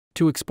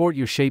To export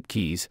your shape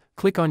keys,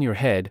 click on your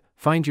head,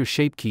 find your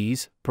shape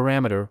keys,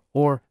 parameter,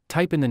 or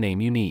type in the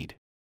name you need.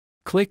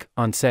 Click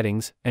on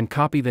Settings and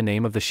copy the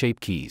name of the shape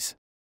keys.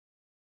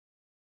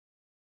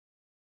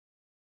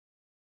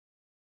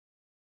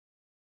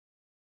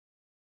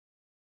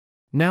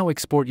 Now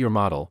export your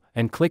model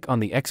and click on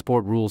the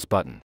Export Rules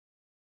button.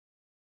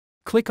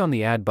 Click on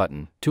the Add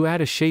button to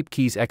add a shape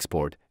keys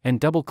export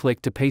and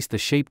double-click to paste the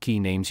shape key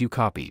names you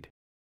copied.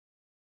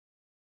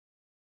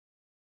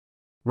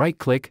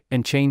 Right-click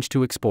and change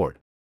to Export.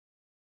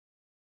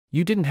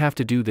 You didn't have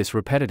to do this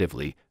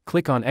repetitively.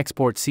 Click on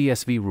Export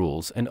CSV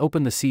Rules and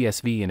open the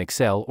CSV in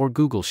Excel or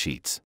Google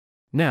Sheets.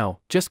 Now,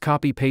 just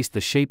copy-paste the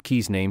shape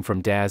keys name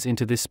from DAZ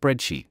into this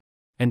spreadsheet,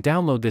 and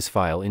download this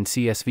file in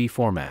CSV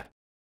format.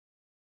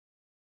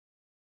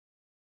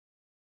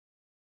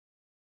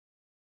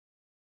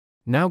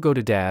 Now go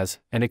to DAZ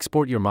and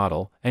export your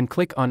model, and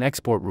click on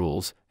Export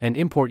Rules, and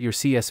import your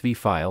CSV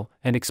file,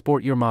 and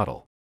export your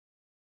model.